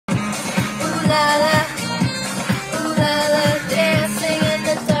la la, ooh la la, dancing in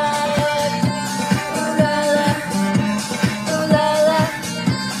the dark. Ooh la la, ooh la la,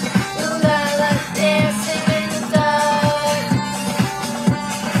 ooh la la, dancing in the dark.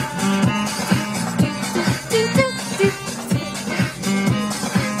 Do do do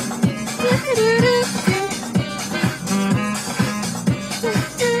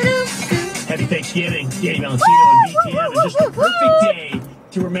Happy Thanksgiving, Danny Valentino and VTM, and just a perfect day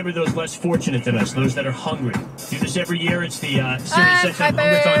to remember those less fortunate than us, those that are hungry. Do this every year. It's the SiriusXM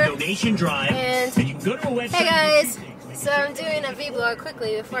Hungerthon donation drive, and you can go to a website. Hey guys, so I'm doing a vlog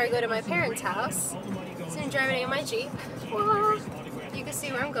quickly before I go to my parents' house. So I'm driving in my Jeep. Well, you can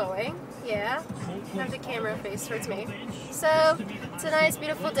see where I'm going. Yeah, I have the camera face towards me. So it's a nice,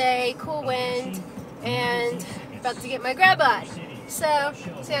 beautiful day, cool wind, and about to get my grab bag. So,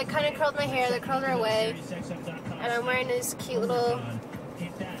 see, I kind of curled my hair, they curled her away, and I'm wearing this cute little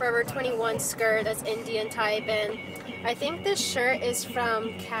Forever 21 skirt that's Indian type, and I think this shirt is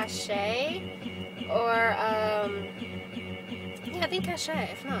from Cachet, or, yeah, I think Cachet,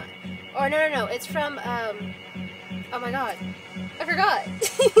 if not. Or, no, it's from, oh my god, I forgot.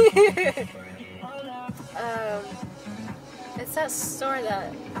 It's that store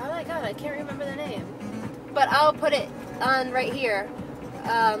that, oh my god, I can't remember the name. But I'll put it on right here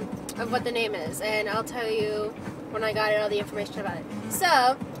of what the name is, and I'll tell you when I got it, all the information about it. So,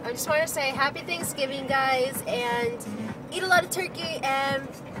 I just want to say Happy Thanksgiving, guys, and eat a lot of turkey, and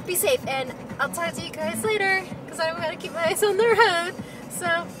be safe, and I'll talk to you guys later, because I'm going to keep my eyes on the road.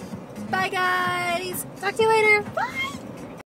 So, bye guys! Talk to you later! Bye!